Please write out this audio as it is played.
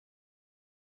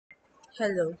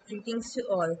Hello, greetings to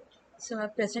all. So my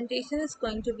presentation is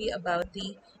going to be about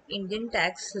the Indian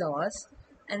tax laws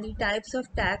and the types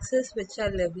of taxes which are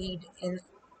levied in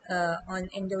on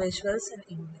individuals in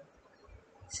India.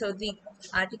 So the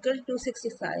Article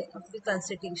 265 of the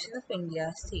Constitution of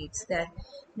India states that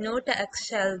no tax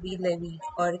shall be levied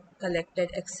or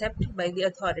collected except by the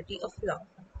authority of law.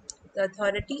 The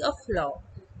authority of law,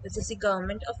 which is the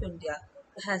government of India,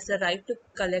 has the right to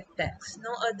collect tax.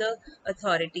 No other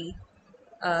authority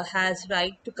has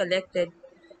right to collect it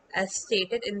as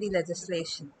stated in the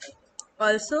legislation.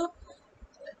 Also,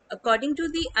 according to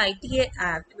the ITA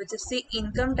Act, which is the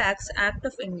Income Tax Act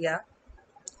of India,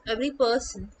 every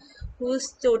person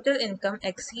whose total income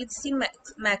exceeds the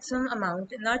maximum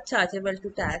amount not chargeable to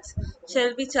tax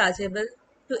shall be chargeable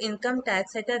to income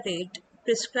tax at a rate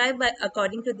prescribed by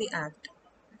according to the Act.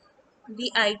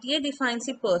 The ITA defines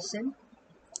the person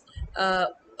uh,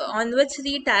 on which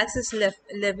the tax is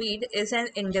levied is an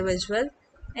individual,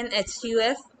 an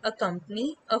HUF, a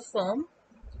company, a firm,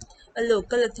 a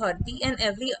local authority, and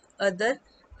every other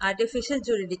artificial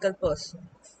juridical person.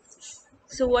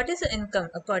 So, what is income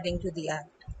according to the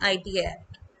Act? ITA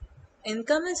Act.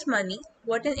 Income is money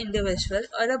what an individual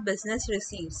or a business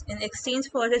receives in exchange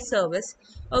for a service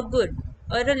or good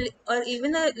or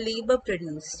even a labor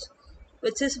produced,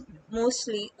 which is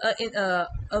mostly a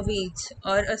wage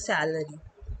or a salary.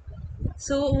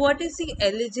 So, what is the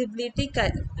eligibility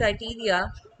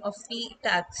criteria of the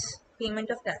tax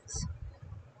payment of tax?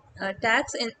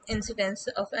 Tax incidence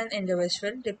of an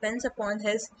individual depends upon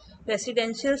his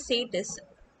residential status,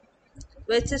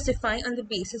 which is defined on the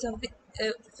basis of the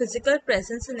physical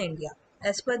presence in India,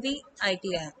 as per the IT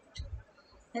Act.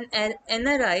 An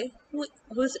NRI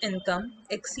whose income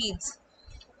exceeds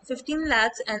 15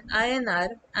 lakhs and INR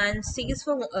and stays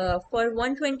for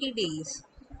 120 days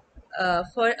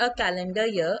for a calendar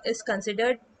year is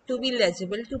considered to be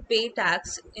eligible to pay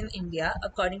tax in India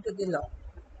according to the law.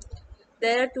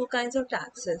 There are two kinds of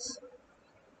taxes,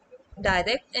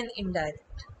 direct and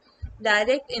indirect.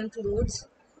 Direct includes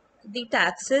the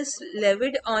taxes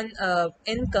levied on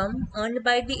income earned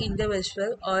by the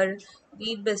individual or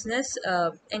the business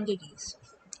entities.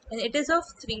 And it is of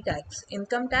three types: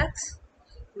 income tax,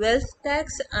 wealth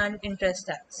tax, and interest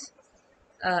tax.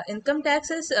 Income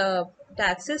taxes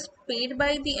taxes paid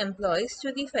by the employees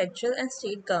to the federal and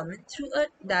state government through a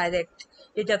direct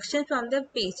deduction from the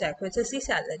paycheck, which is the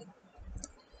salary.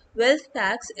 Wealth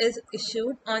tax is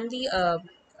issued on the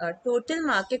total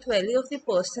market value of the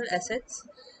personal assets,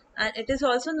 and it is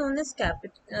also known as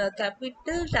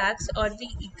capital tax or the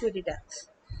equity tax,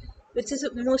 which is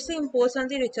mostly imposed on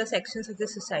the richer sections of the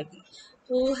society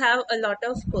who have a lot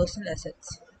of personal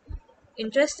assets.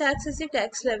 Interest tax is the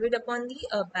tax levied upon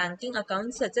the banking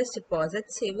accounts such as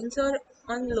deposits, savings, or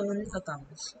on loan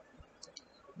accounts.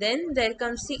 Then there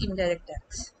comes the indirect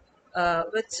tax,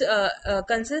 which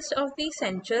consists of the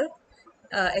central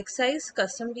excise,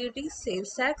 custom duties,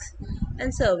 sales tax,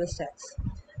 and service tax,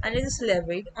 and it is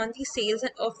levied on the sales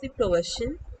of the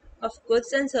provision of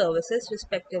goods and services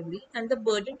respectively, and the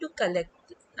burden to collect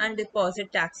and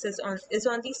deposit taxes is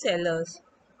on the sellers.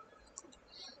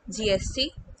 GST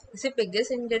is the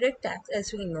biggest indirect tax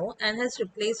as we know and has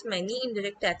replaced many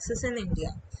indirect taxes in India,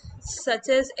 such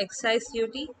as excise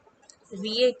duty,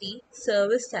 VAT,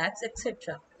 service tax,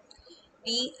 etc.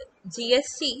 The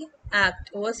GST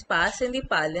Act was passed in the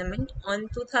Parliament on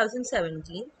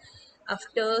 2017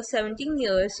 after 17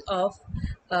 years of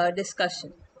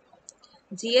discussion.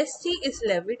 GST is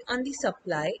levied on the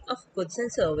supply of goods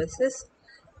and services.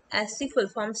 As the full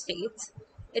form states,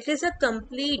 it is a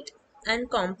complete and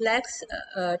complex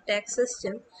tax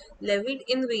system levied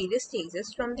in various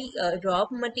stages from the raw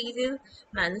material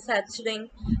manufacturing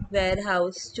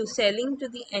warehouse to selling to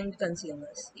the end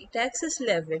consumers. The tax is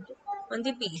levied on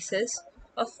the basis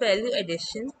of value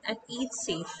addition at each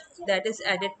stage that is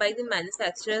added by the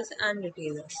manufacturers and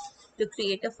retailers to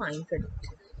create a fine product.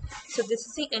 So this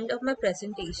is the end of my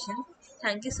presentation.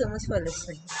 Thank you so much for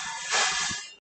listening.